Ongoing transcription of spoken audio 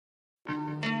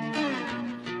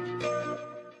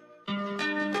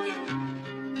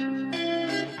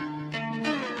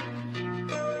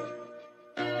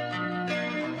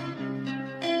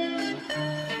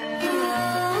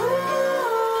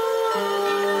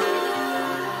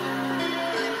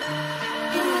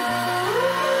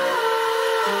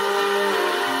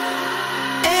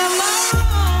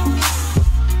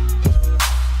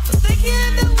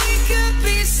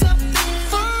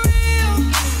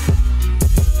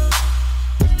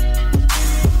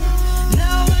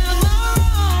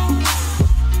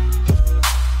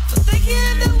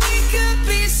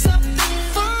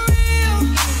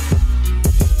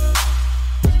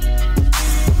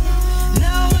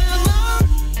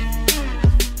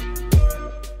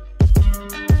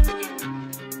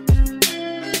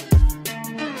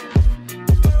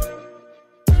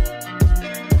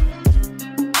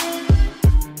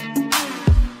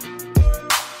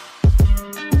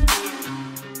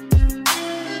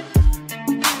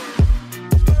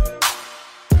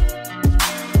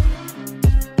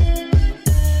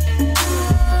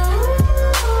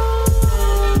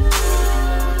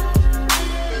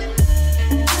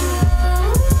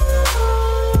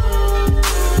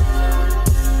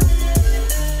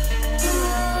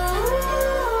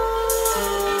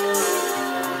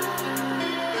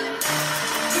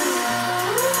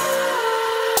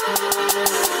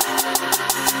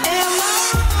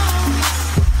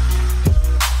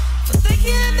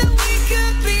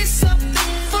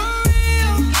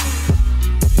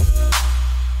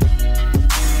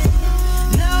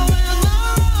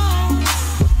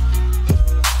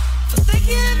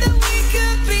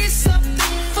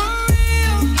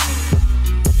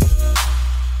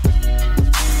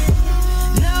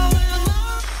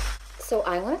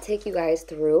I want to take you guys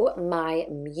through my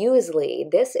muesli.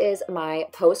 This is my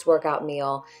post-workout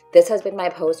meal. This has been my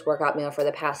post-workout meal for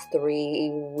the past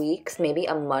 3 weeks, maybe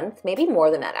a month, maybe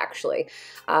more than that actually.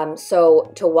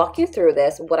 So to walk you through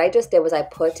this, what I just did was I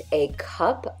put a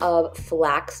cup of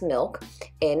flax milk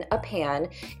in a pan,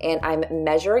 and I'm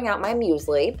measuring out my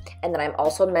muesli, and then I'm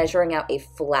also measuring out a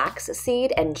flax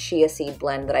seed and chia seed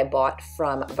blend that I bought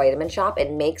from Vitamin Shop.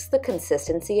 It makes the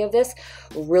consistency of this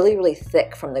really, really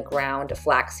thick from the ground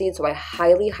flaxseed, so I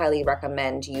highly, highly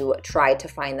recommend you try to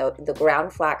find the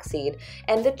ground flaxseed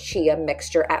and the chia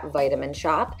mixture at Vitamin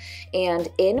Shop. And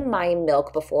in my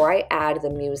milk, before I add the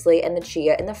muesli and the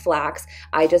chia and the flax,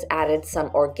 I just added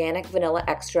some organic vanilla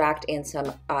extract and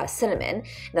some cinnamon.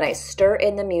 Then I stir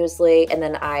in the muesli, and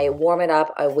then I warm it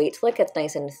up. I wait till it gets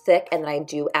nice and thick, and then I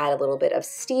do add a little bit of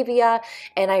stevia,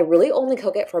 and I really only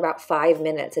cook it for about 5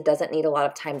 minutes. It doesn't need a lot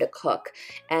of time to cook.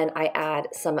 And I add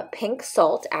some pink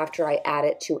salt after I add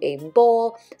it to a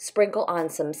bowl, sprinkle on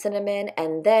some cinnamon,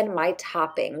 and then my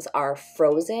toppings are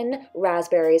frozen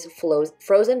raspberries,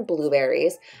 frozen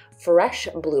blueberries, fresh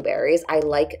blueberries. I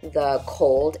like the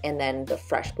cold and then the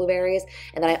fresh blueberries.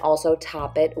 And then I also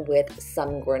top it with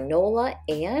some granola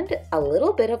and a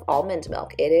little bit of almond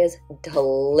milk. It is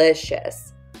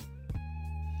delicious.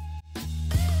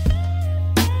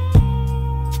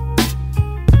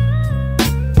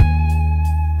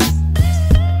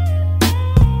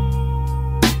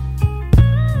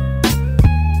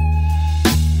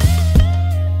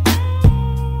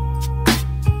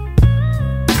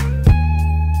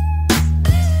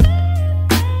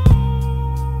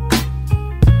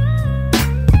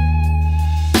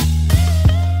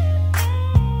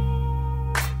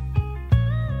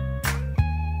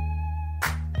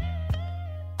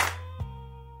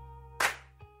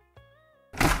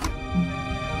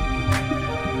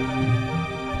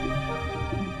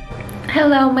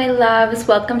 Hello my loves,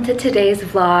 welcome to today's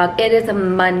vlog. It is a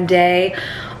Monday,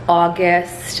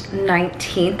 August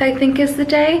 19th, I think is the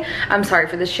day. I'm sorry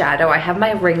for the shadow. I have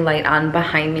my ring light on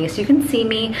behind me so you can see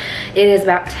me. It is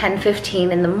about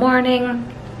 10:15 in the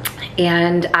morning.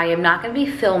 And I am not going to be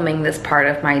filming this part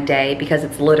of my day because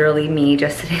it's literally me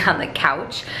just sitting on the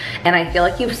couch, and I feel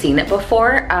like you've seen it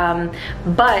before,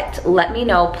 but let me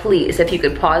know please if you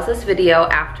could pause this video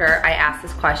after I ask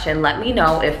this question. Let me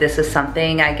know if this is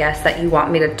something I guess that you want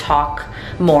me to talk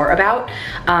more about.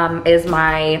 Is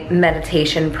my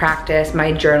meditation practice,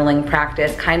 my journaling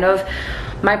practice, kind of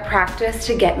my practice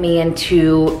to get me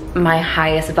into my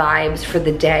highest vibes for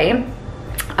the day.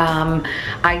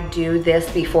 I do this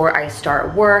before I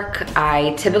start work.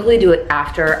 I typically do it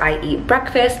after I eat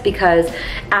breakfast because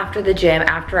after the gym,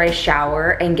 after I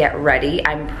shower and get ready,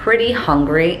 I'm pretty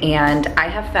hungry, and I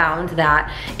have found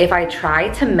that if I try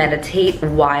to meditate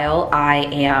while I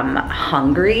am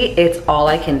hungry, it's all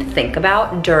I can think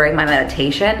about during my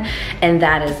meditation, and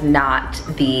that is not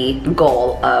the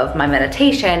goal of my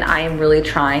meditation. I am really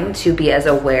trying to be as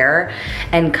aware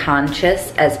and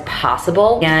conscious as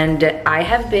possible, and I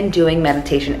have been doing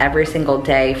meditation every single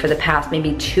day for the past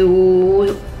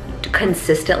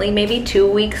consistently maybe 2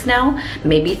 weeks now,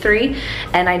 maybe 3,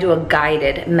 and I do a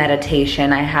guided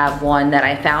meditation. I have one that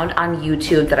I found on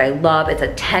YouTube that I love. It's a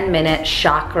 10-minute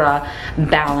chakra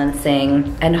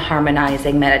balancing and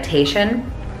harmonizing meditation.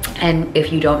 And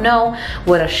if you don't know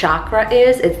what a chakra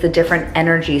is, it's the different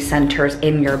energy centers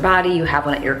in your body. You have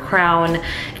one at your crown,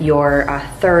 your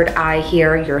third eye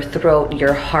here, your throat,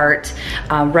 your heart,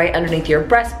 right underneath your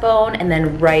breastbone, and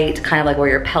then right kind of like where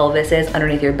your pelvis is,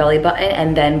 underneath your belly button,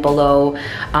 and then below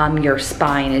your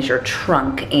spine is your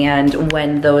trunk. And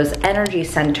when those energy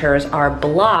centers are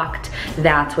blocked,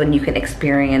 that's when you can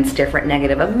experience different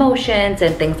negative emotions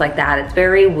and things like that. It's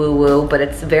very woo-woo, but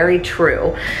it's very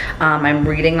true. I'm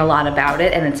reading a lot about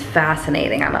it and it's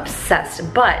fascinating. I'm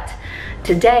obsessed. But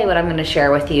today what I'm going to share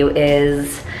with you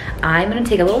is I'm going to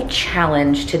take a little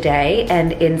challenge today,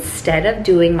 and instead of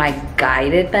doing my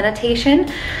guided meditation,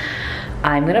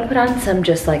 I'm going to put on some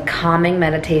just like calming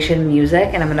meditation music,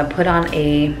 and I'm going to put on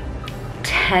a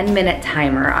 10-minute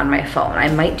timer on my phone. I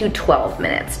might do 12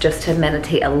 minutes just to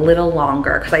meditate a little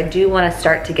longer because I do want to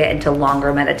start to get into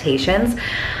longer meditations,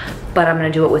 but I'm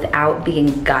gonna do it without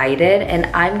being guided, and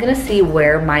I'm gonna see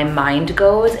where my mind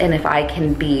goes and if I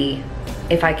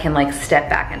can like step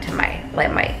back into my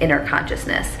inner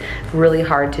consciousness. Really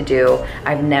hard to do.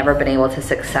 I've never been able to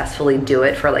successfully do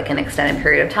it for like an extended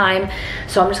period of time.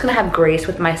 So I'm just gonna have grace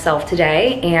with myself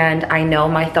today, and I know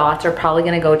my thoughts are probably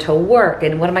gonna go to work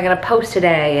and what am I gonna post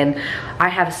today, and I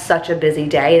have such a busy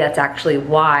day. That's actually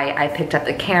why I picked up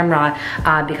the camera,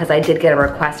 because I did get a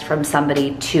request from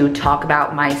somebody to talk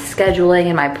about my scheduling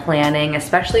and my planning,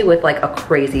 especially with like a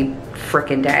crazy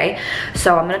freaking day.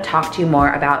 So I'm gonna talk to you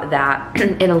more about that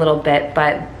in a little bit,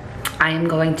 but I am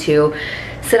going to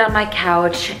sit on my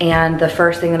couch, and the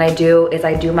first thing that I do is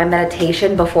I do my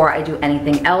meditation before I do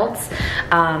anything else.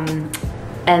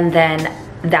 And then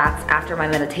that's after my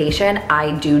meditation,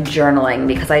 I do journaling,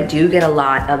 because I do get a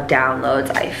lot of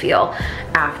downloads, I feel,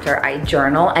 after I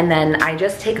journal. And then I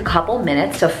just take a couple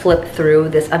minutes to flip through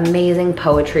this amazing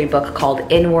poetry book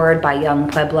called Inward by Young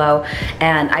Pueblo.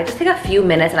 And I just take a few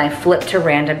minutes and I flip to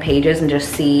random pages and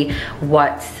just see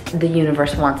what the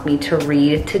universe wants me to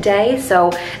read today. So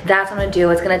that's what I'm gonna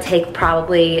do. It's gonna take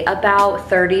probably about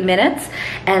 30 minutes.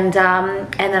 And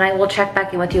then I will check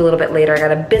back in with you a little bit later. I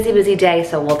got a busy day,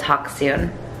 so we'll talk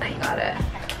soon. I got it.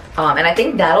 And I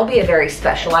think that'll be a very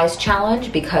specialized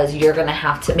challenge, because you're gonna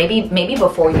have to, maybe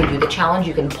before you do the challenge,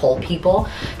 you can poll people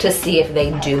to see if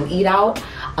they do eat out,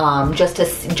 just to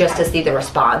see the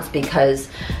response, because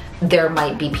there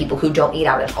might be people who don't eat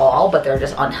out at all, but they're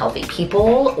just unhealthy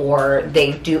people, or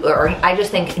they do, or I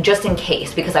just think, just in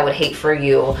case, because I would hate for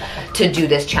you to do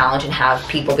this challenge and have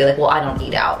people be like, well, I don't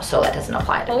eat out, so that doesn't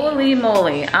apply to me. Holy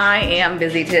moly, I am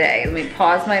busy today. Let me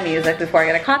pause my music before I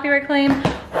get a copyright claim.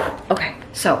 Okay,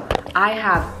 so I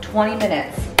have 20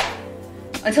 minutes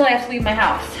until I have to leave my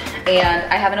house,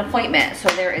 and I have an appointment, so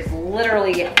there is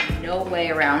literally no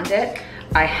way around it.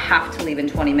 I have to leave in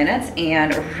 20 minutes,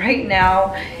 and right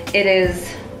now it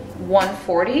is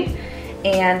 1:40,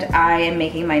 and I am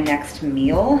making my next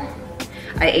meal.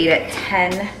 I ate at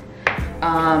 10.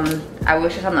 I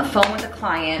was just on the phone with a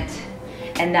client,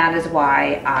 and that is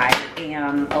why I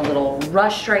am a little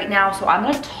rushed right now. So I'm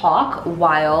gonna talk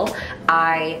while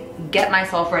I get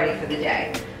myself ready for the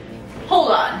day.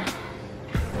 Hold on.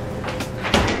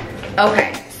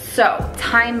 Okay. So,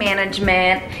 time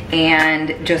management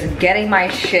and just getting my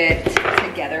shit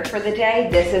together for the day.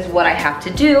 This is what I have to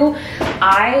do.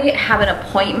 I have an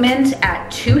appointment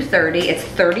at 2:30. It's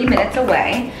 30 minutes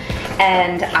away.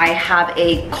 And I have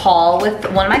a call with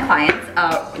one of my clients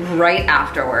right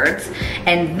afterwards.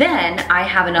 And then I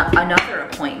have another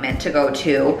appointment to go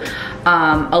to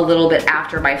a little bit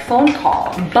after my phone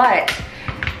call. But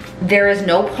there is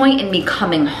no point in me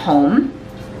coming home.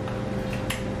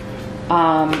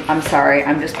 I'm sorry,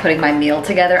 I'm just putting my meal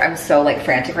together. I'm so like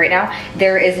frantic right now.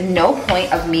 There is no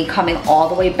point of me coming all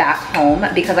the way back home,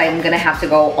 because I'm gonna have to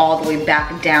go all the way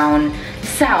back down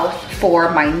south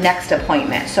for my next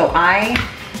appointment. So I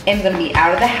am gonna be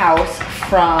out of the house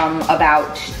from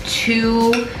about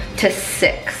 2 to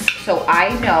 6. So I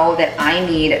know that I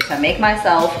need to make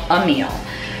myself a meal.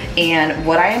 And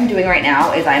what I am doing right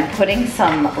now is I'm putting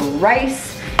some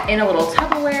rice in a little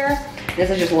Tupperware. This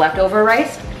is just leftover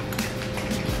rice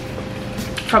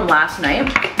from last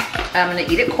night. I'm gonna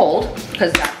eat it cold,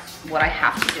 because that's what I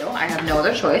have to do. I have no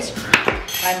other choice.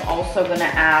 I'm also gonna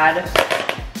add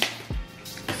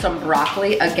some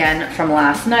broccoli, again from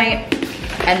last night,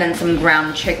 and then some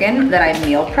ground chicken that I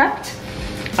meal prepped.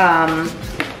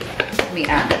 Let me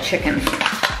add the chicken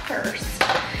first.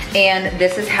 And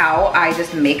this is how I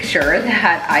just make sure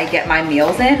that I get my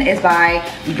meals in, is by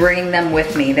bringing them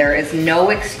with me. There is no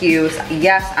excuse.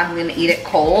 Yes, I'm gonna eat it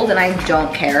cold, and I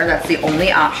don't care. That's the only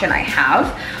option I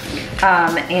have.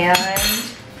 And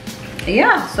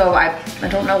yeah, so I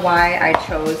don't know why I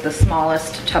chose the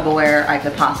smallest Tupperware I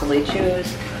could possibly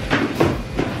choose.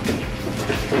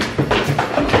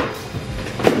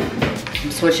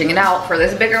 I'm switching it out for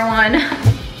this bigger one.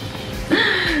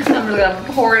 I'm just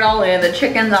gonna pour it all in. The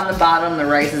chicken's on the bottom, the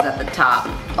rice is at the top.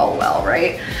 Oh well,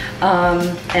 right?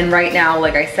 And right now,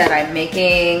 like I said, I'm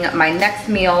making my next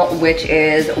meal, which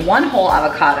is one whole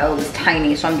avocado. It was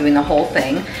tiny, so I'm doing the whole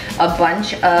thing. A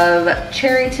bunch of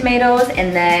cherry tomatoes,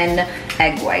 and then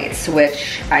egg whites,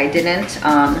 which I didn't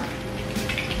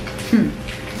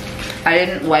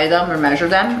weigh them or measure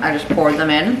them. I just poured them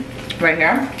in right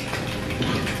here.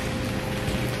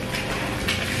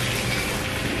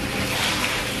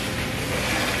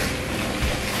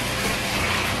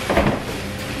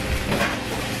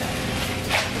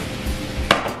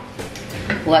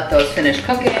 Let those finish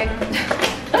cooking.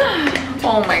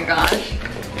 Oh my gosh,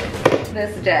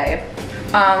 this day.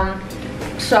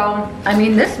 So, I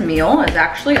mean, this meal is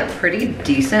actually a pretty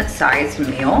decent sized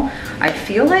meal. I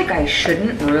feel like I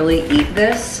shouldn't really eat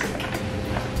this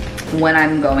when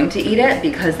I'm going to eat it,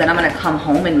 because then I'm gonna come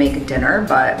home and make dinner,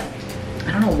 but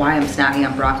I don't know why I'm snacking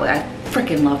on broccoli. I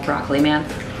freaking love broccoli, man.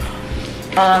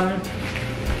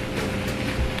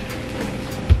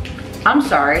 I'm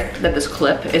sorry that this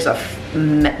clip is a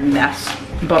mess,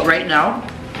 but right now,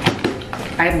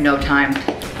 I have no time.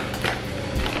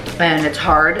 And it's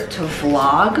hard to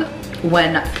vlog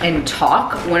and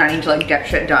talk when I need to like get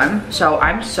shit done. So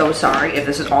I'm so sorry if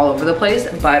this is all over the place,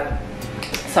 but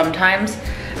sometimes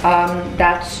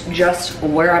that's just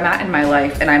where I'm at in my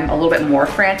life, and I'm a little bit more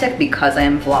frantic because I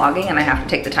am vlogging and I have to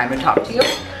take the time to talk to you.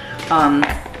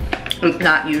 It's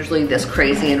not usually this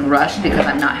crazy and rushed because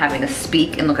I'm not having to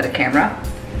speak and look at a camera.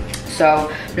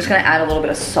 So I'm just gonna add a little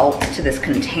bit of salt to this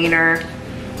container.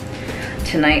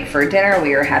 Tonight for dinner,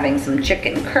 we are having some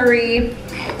chicken curry.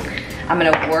 I'm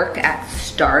gonna work at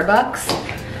Starbucks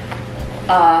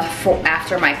for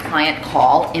after my client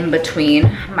call, in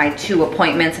between my 2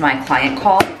 appointments, my client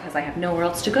call, because I have nowhere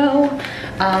else to go.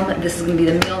 This is gonna be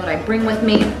the meal that I bring with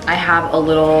me. I have a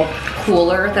little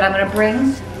cooler that I'm gonna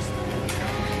bring.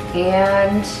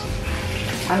 And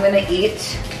I'm gonna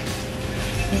eat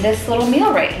this little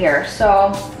meal right here.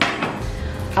 So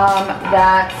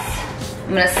I'm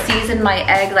gonna season my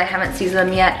eggs. I haven't seasoned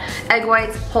them yet. Egg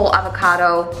whites, whole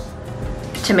avocado,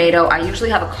 tomato. I usually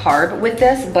have a carb with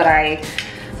this, but I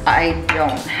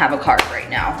don't have a carb right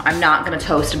now. I'm not gonna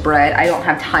toast bread. I don't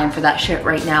have time for that shit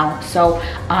right now. So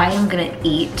I am gonna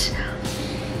eat.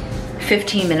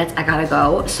 15 minutes, I gotta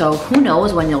go. So who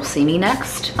knows when you'll see me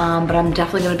next, but I'm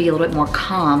definitely gonna be a little bit more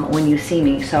calm when you see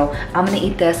me. So I'm gonna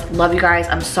eat this. Love you guys.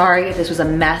 I'm sorry if this was a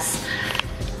mess.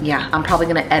 Yeah, I'm probably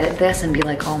gonna edit this and be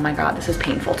like, oh my God, this is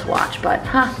painful to watch, but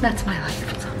that's my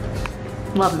life, so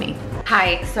love me.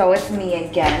 Hi, so it's me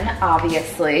again,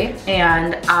 obviously,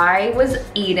 and I was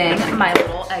eating my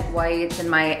little egg whites and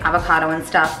my avocado and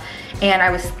stuff, and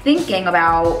I was thinking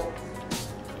about,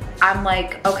 I'm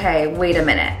like, okay, wait a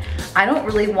minute. I don't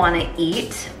really wanna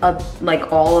eat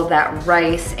like all of that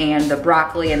rice and the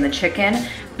broccoli and the chicken,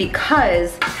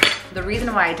 because the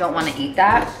reason why I don't wanna eat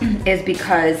that is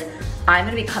because I'm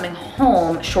gonna be coming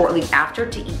home shortly after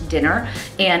to eat dinner,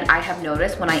 and I have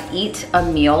noticed when I eat a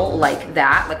meal like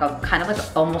that, like a kind of like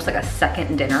almost like a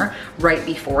second dinner right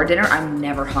before dinner, I'm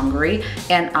never hungry,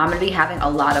 and I'm gonna be having a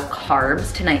lot of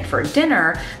carbs tonight for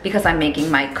dinner because I'm making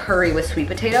my curry with sweet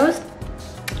potatoes,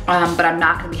 but I'm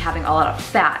not gonna be having a lot of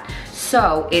fat.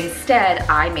 So instead,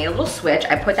 I made a little switch.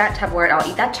 I put that Tupperware, I'll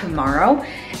eat that tomorrow.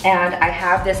 And I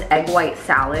have this egg white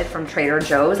salad from Trader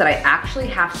Joe's that I actually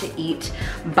have to eat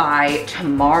by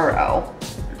tomorrow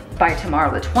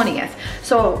the 20th.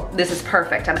 So this is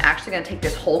perfect. I'm actually gonna take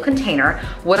this whole container.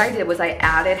 What I did was I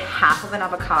added half of an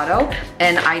avocado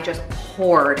and I just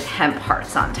poured hemp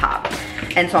hearts on top.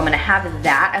 And so I'm gonna have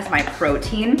that as my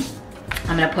protein.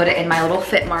 I'm gonna put it in my little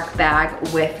Fitmark bag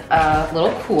with a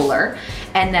little cooler.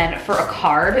 And then for a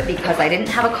carb, because I didn't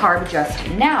have a carb just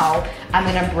now, I'm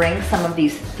gonna bring some of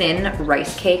these thin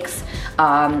rice cakes.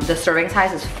 The serving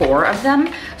size is 4 of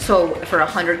them. So for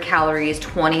 100 calories,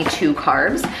 22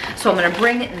 carbs. So I'm gonna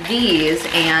bring these,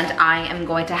 and I am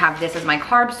going to have this as my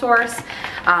carb source.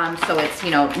 So it's,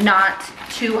 you know, not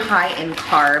too high in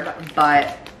carb,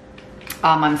 but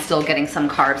I'm still getting some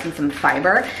carbs and some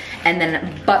fiber. And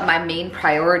then, but my main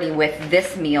priority with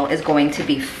this meal is going to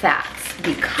be fats,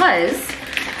 because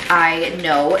I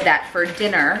know that for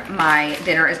dinner, my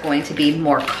dinner is going to be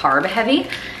more carb heavy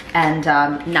and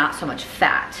not so much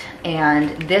fat.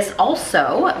 And this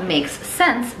also makes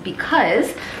sense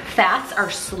because fats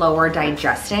are slower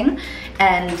digesting,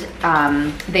 and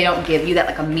they don't give you that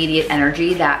like immediate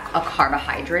energy that a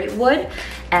carbohydrate would.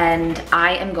 And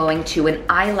I am going to an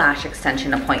eyelash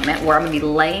extension appointment where I'm gonna be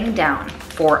laying down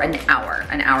for an hour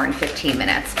and 15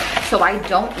 minutes. So I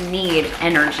don't need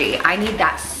energy. I need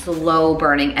that slow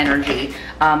burning energy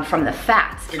from the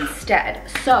fats instead.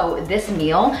 So this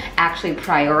meal, actually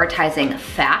prioritizing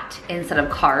fat instead of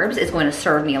carbs, is going to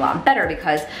serve me a lot better,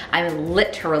 because I'm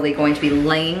literally going to be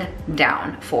laying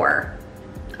down for,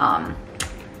 I'm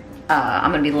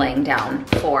gonna be laying down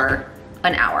for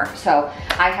an hour. So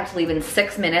I have to leave in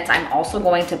 6 minutes. I'm also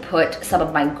going to put some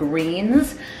of my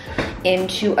greens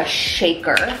into a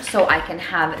shaker so I can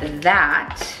have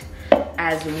that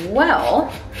as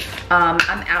well. I'm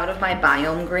out of my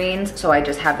biome greens, so I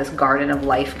just have this Garden of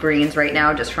Life greens right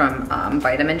now, just from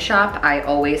Vitamin Shop. I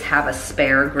always have a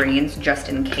spare greens just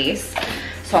in case.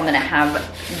 So I'm gonna have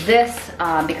this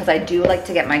because I do like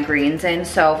to get my greens in.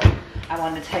 So I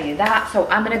wanted to tell you that. So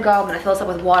I'm gonna go, I'm gonna fill this up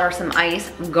with water, some ice,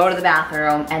 go to the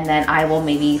bathroom, and then I will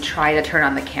maybe try to turn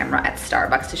on the camera at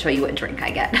Starbucks to show you what drink I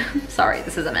get. Sorry,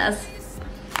 this is a mess.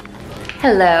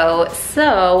 Hello,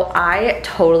 so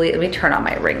let me turn on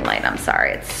my ring light, I'm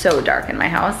sorry, it's so dark in my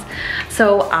house.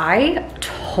 So I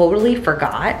totally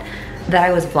forgot that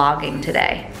I was vlogging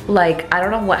today. Like, I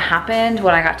don't know what happened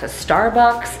when I got to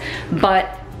Starbucks,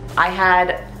 but I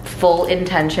had full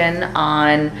intention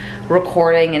on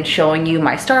recording and showing you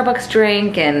my Starbucks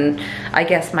drink and I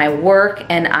guess my work,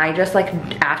 and I just like,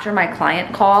 after my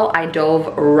client call, I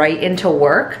dove right into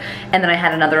work, and then I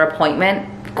had another appointment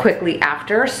quickly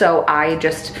after, so I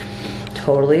just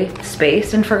totally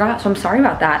spaced and forgot, so I'm sorry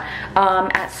about that.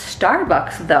 At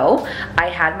Starbucks though, I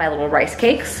had my little rice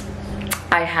cakes.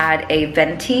 I had a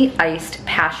venti iced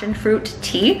passion fruit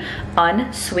tea,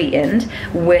 unsweetened,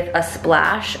 with a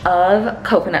splash of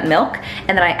coconut milk,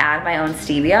 and then I add my own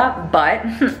stevia, but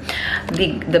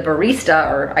the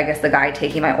barista, or I guess the guy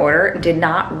taking my order, did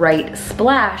not write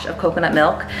splash of coconut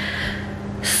milk.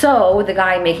 So the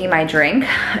guy making my drink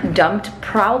dumped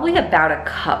probably about a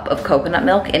cup of coconut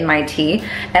milk in my tea,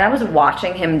 and I was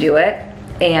watching him do it,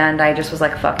 and I just was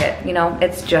like, fuck it, you know,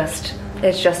 it's just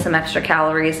some extra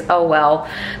calories. Oh well.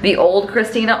 The old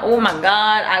Xtina, oh my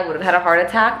God, I would have had a heart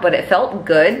attack, but it felt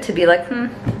good to be like,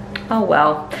 oh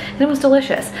well. And it was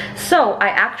delicious. So I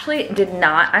actually did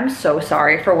not, I'm so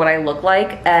sorry for what I look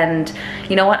like, and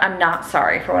you know what, I'm not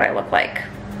sorry for what I look like.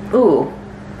 Ooh,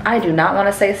 I do not want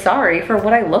to say sorry for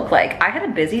what I look like. I had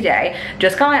a busy day,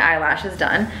 just got my eyelashes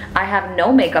done. I have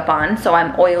no makeup on, so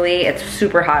I'm oily, it's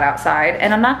super hot outside,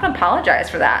 and I'm not gonna apologize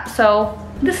for that. So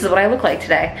this is what I look like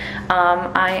today.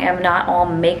 I am not all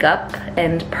makeup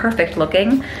and perfect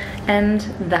looking, and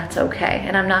that's okay.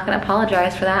 And I'm not gonna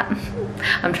apologize for that.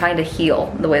 I'm trying to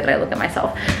heal the way that I look at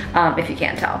myself, if you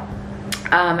can't tell.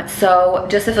 So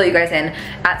just to fill you guys in,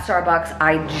 at Starbucks,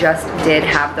 I just did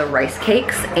have the rice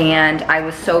cakes, and I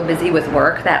was so busy with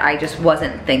work that I just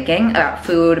wasn't thinking about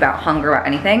food, about hunger, about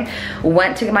anything.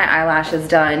 Went to get my eyelashes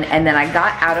done, and then I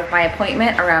got out of my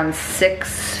appointment around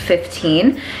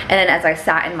 6:15, and then as I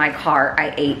sat in my car,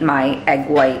 I ate my egg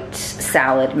white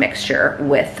salad mixture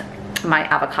with my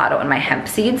avocado and my hemp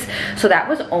seeds. So that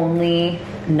was only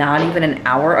not even an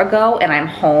hour ago, and I'm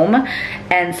home,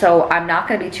 and so I'm not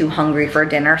gonna be too hungry for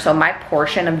dinner. So my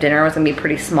portion of dinner was gonna be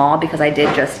pretty small because I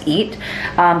did just eat,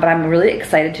 but I'm really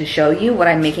excited to show you what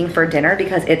I'm making for dinner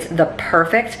because it's the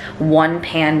perfect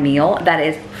one-pan meal that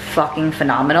is fucking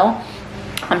phenomenal.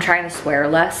 I'm trying to swear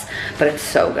less, but it's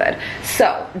so good.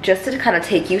 So just to kind of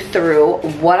take you through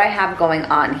what I have going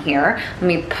on here, let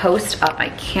me post up my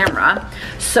camera.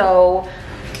 So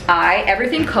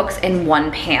everything cooks in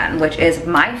one pan, which is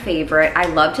my favorite. I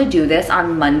love to do this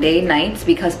on Monday nights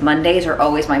because Mondays are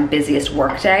always my busiest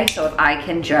work day. So if I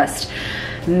can just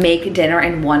make dinner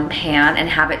in one pan and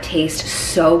have it taste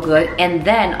so good, and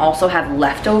then also have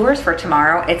leftovers for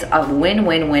tomorrow, it's a win,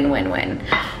 win, win, win, win.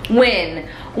 Win,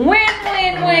 win,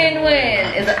 win, win,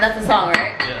 win. That's the song,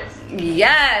 right?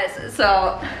 Yes. Yes.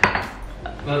 So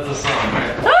that's the song,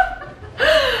 right?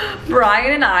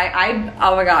 Brian and I,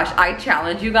 oh my gosh, I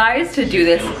challenge you guys to do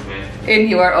this in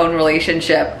your own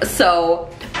relationship. So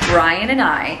Brian and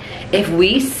I, if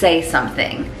we say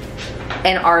something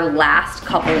and our last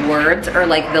couple words are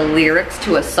like the lyrics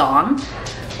to a song,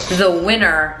 the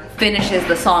winner finishes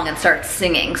the song and starts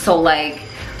singing. So like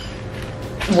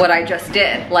what I just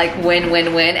did, like win,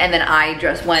 win, win, and then I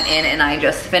just went in and I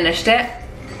just finished it.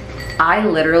 I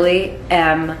literally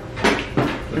am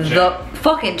the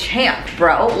fucking champ,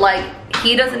 bro. Like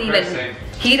he doesn't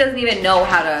even know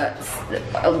how to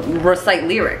recite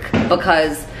lyric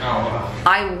because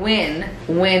I win,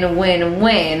 win, win,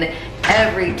 win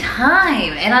every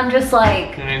time, and I'm just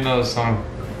like, I know the song.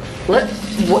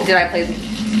 What did I play?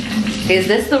 Is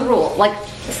this the rule? Like,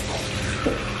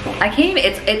 I can't even,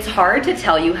 it's hard to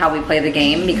tell you how we play the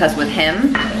game because with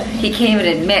him, he can't even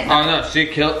admit. Oh no, she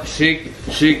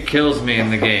kills me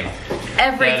in the game.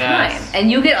 Every time.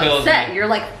 And you get upset. Me. You're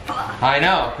like, fuck. I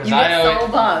know,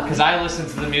 because I listen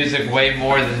to the music way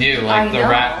more than you, like the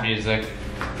rap music.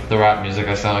 The rap music,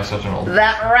 I sound like such an old.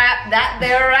 That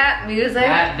there rap music.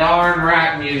 That darn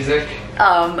rap music.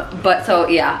 But so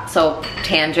yeah, so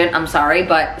tangent, I'm sorry,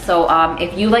 but so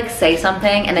if you like say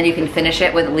something and then you can finish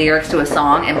it with lyrics to a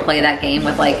song and play that game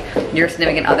with like your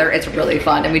significant other, it's really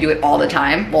fun, and we do it all the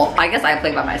time. Well, I guess I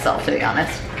play by myself, to be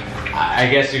honest. I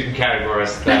guess you can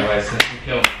categorize it that way since you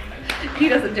killed me. He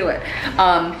doesn't do it.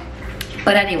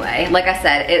 But anyway, like I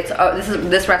said,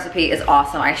 this recipe is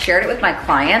awesome. I shared it with my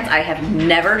clients. I have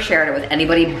never shared it with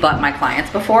anybody but my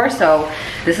clients before, so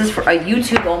this is for a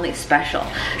YouTube only special.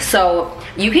 So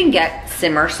you can get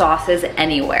simmer sauces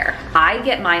anywhere. I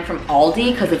get mine from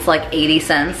Aldi because it's like 80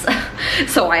 cents.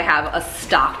 So I have a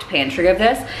stocked pantry of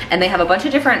this, and they have a bunch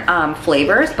of different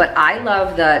flavors, but I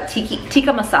love the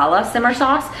tikka masala simmer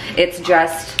sauce. It's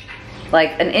just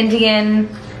like an Indian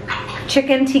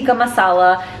chicken tikka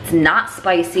masala. It's not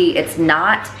spicy, it's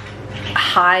not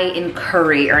high in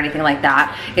curry or anything like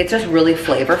that. It's just really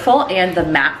flavorful, and the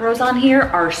macros on here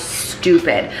are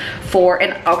stupid.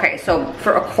 Okay, so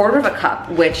for a quarter of a cup,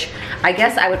 which I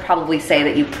guess I would probably say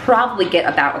that you probably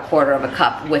get about a quarter of a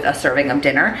cup with a serving of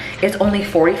dinner, it's only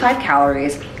 45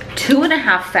 calories,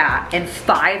 2.5 fat, and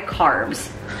 5 carbs.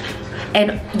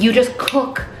 And you just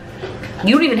cook.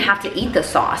 You don't even have to eat the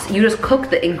sauce. You just cook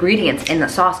the ingredients in the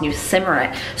sauce and you simmer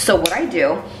it. So what I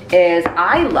do is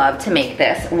I love to make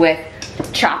this with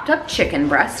chopped up chicken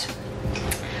breast.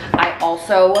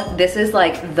 This is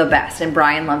like the best, and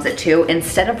Brian loves it too.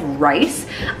 Instead of rice,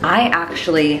 I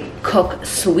actually cook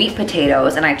sweet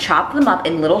potatoes and I chop them up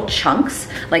in little chunks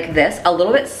like this, a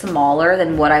little bit smaller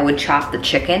than what I would chop the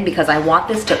chicken, because I want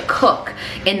this to cook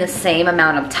in the same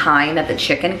amount of time that the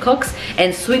chicken cooks,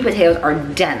 and sweet potatoes are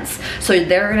dense, so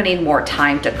they're gonna need more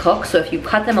time to cook. So if you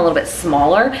cut them a little bit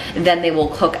smaller, then they will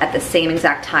cook at the same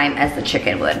exact time as the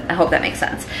chicken would. I hope that makes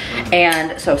sense.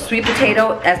 And so sweet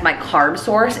potato as my carb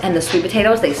source, and the sweet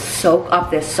potatoes, they soak up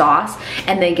this sauce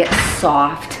and they get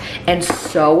soft and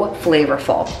so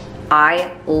flavorful.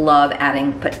 I love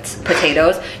adding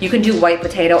potatoes. You can do white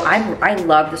potato. I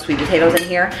love the sweet potatoes in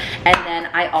here. And then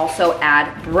I also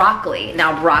add broccoli.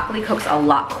 Now broccoli cooks a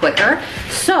lot quicker,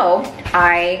 so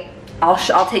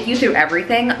I'll take you through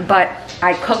everything, but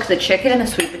I cook the chicken and the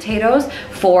sweet potatoes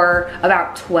for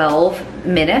about 12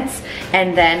 minutes,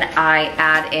 and then I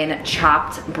add in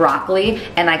chopped broccoli,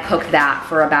 and I cook that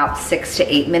for about 6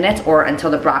 to 8 minutes, or until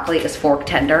the broccoli is fork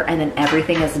tender, and then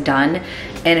everything is done,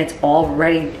 and it's all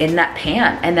ready in that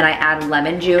pan. And then I add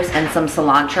lemon juice and some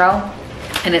cilantro,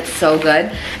 and it's so good.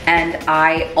 And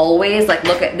I always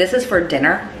look at, this is for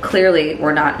dinner. Clearly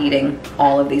we're not eating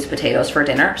all of these potatoes for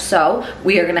dinner, so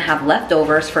we are gonna have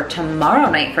leftovers for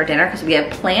tomorrow night for dinner, because we have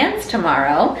plans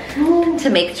tomorrow to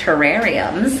make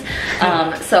terrariums.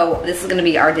 So this is gonna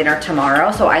be our dinner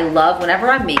tomorrow. So I love, whenever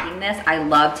I'm making this, I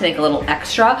love to make a little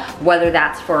extra, whether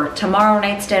that's for tomorrow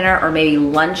night's dinner or maybe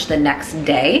lunch the next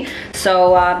day.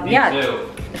 So yeah. Too.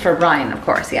 For Brian, of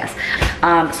course, yes.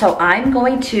 So I'm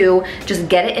going to just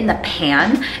get it in the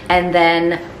pan, and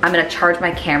then I'm gonna charge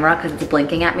my camera because it's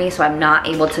blinking at me, so I'm not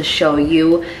able to show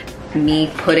you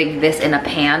me putting this in a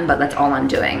pan, but that's all I'm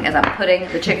doing, is I'm putting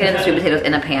the chicken and the sweet potatoes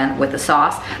in a pan with the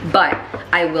sauce. But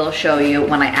I will show you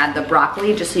when I add the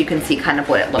broccoli, just so you can see kind of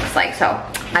what it looks like. So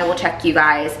I will check you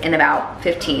guys in about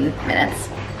 15 minutes.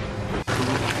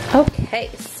 Okay,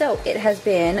 so it has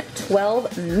been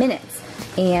 12 minutes.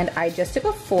 And I just took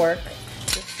a fork,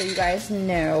 just so you guys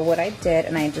know what I did,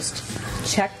 and I just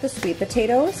checked the sweet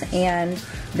potatoes, and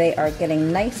they are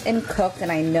getting nice and cooked, and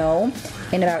I know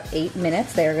in about 8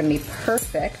 minutes they are gonna be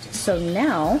perfect. So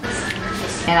now,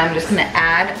 and I'm just gonna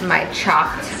add my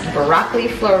chopped broccoli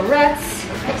florets,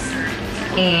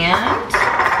 and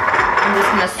I'm just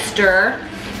gonna stir.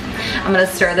 I'm gonna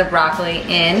stir the broccoli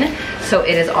in so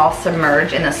it is all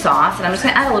submerged in the sauce, and I'm just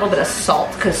gonna add a little bit of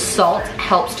salt, because salt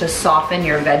helps to soften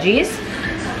your veggies.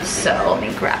 So let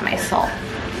me grab my salt.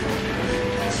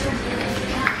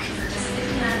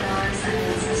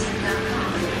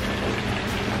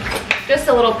 Just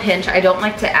a little pinch. I don't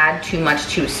like to add too much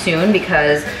too soon,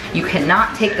 because you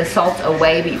cannot take the salt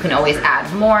away, but you can always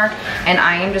add more. And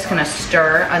I am just gonna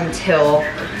stir until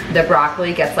the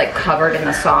broccoli gets covered in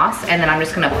the sauce, and then I'm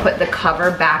just gonna put the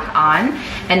cover back on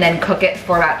and then cook it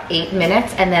for about 8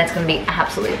 minutes, and then it's gonna be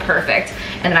absolutely perfect.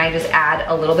 And then I just add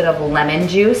a little bit of lemon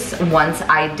juice once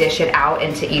I dish it out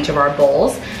into each of our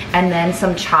bowls, and then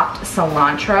some chopped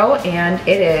cilantro, and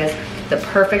it is the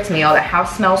perfect meal. The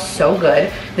house smells so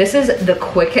good. This is the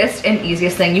quickest and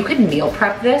easiest thing. You could meal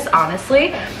prep this,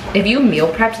 honestly. If you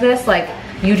meal prepped this,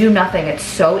 you do nothing. It's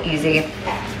so easy.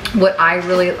 What I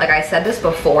really, I said this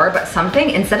before, but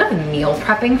instead of meal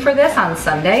prepping for this on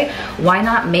Sunday, why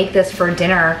not make this for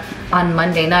dinner on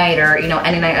Monday night, or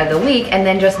any night of the week, and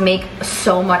then just make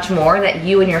so much more that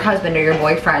you and your husband or your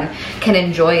boyfriend can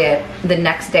enjoy it the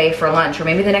next day for lunch, or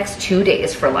maybe the next 2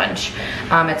 days for lunch.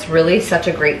 It's really such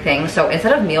a great thing. So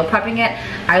instead of meal prepping it,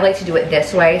 I like to do it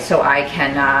this way, so I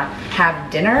can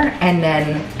have dinner and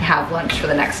then have lunch for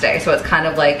the next day. So it's kind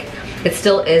of it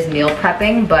still is meal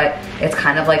prepping, but it's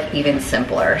kind of even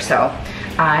simpler. So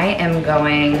I am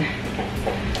going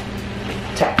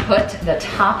to put the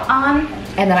top on,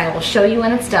 and then I will show you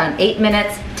when it's done. 8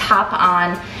 minutes, top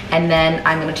on, and then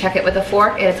I'm gonna check it with a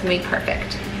fork, and it's gonna be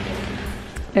perfect.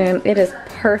 And it is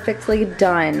perfectly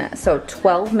done. So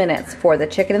 12 minutes for the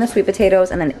chicken and the sweet potatoes,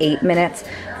 and then 8 minutes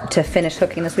to finish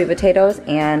cooking the sweet potatoes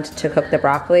and to cook the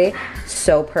broccoli.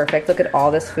 So perfect. Look at all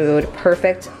this food.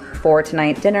 Perfect for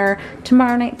tonight dinner,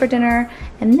 tomorrow night for dinner,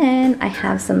 and then I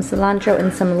have some cilantro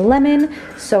and some lemon.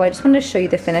 So I just wanted to show you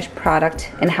the finished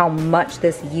product and how much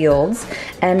this yields.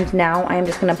 And now I'm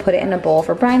just gonna put it in a bowl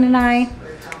for Brian and I,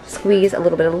 squeeze a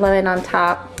little bit of lemon on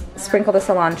top, sprinkle the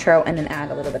cilantro, and then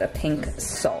add a little bit of pink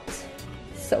salt.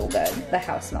 So good. The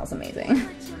house smells amazing.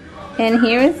 And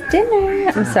here's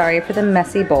dinner. I'm sorry for the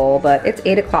messy bowl, but it's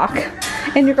 8 o'clock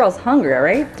and your girl's hungry,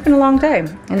 right? It's been a long day.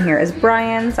 And here is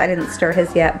Brian's. I didn't stir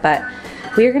his yet, but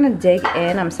we're gonna dig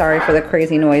in. I'm sorry for the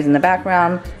crazy noise in the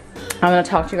background. I'm gonna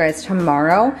talk to you guys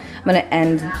tomorrow. I'm gonna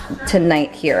end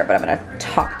tonight here, but I'm gonna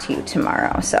talk to you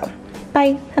tomorrow. So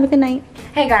bye, have a good night.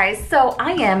 Hey guys, so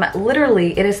I am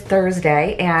literally, it is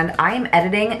Thursday, and I am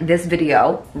editing this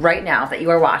video right now that you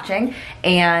are watching,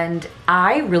 and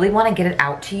I really want to get it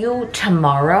out to you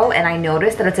tomorrow. And I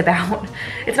noticed that it's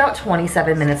about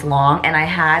 27 minutes long, and I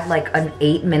had like an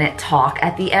 8-minute talk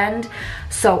at the end.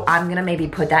 So I'm gonna maybe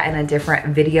put that in a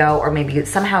different video or maybe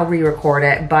somehow re-record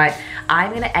it, but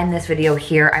I'm gonna end this video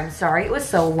here. I'm sorry it was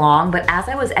so long, but as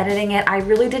I was editing it, I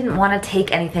really didn't want to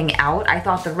take anything out. I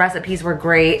thought the recipes were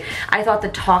great. I thought the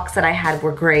talks that I had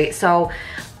were great. So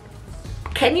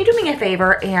can you do me a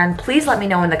favor and please let me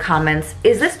know in the comments,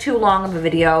 is this too long of a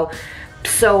video?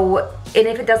 And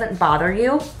if it doesn't bother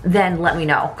you, then let me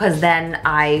know, because then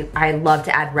I love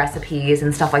to add recipes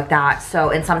and stuff like that.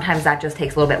 So, and sometimes that just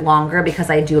takes a little bit longer because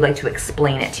I do like to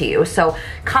explain it to you. So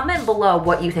comment below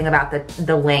what you think about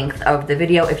the length of the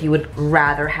video, if you would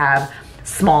rather have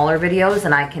smaller videos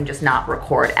and I can just not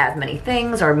record as many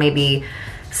things, or maybe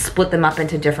split them up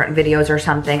into different videos or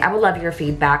something. I would love your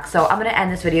feedback. So I'm gonna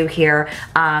end this video here,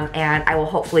 and I will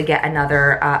hopefully get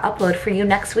another upload for you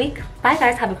next week. Bye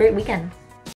guys, have a great weekend.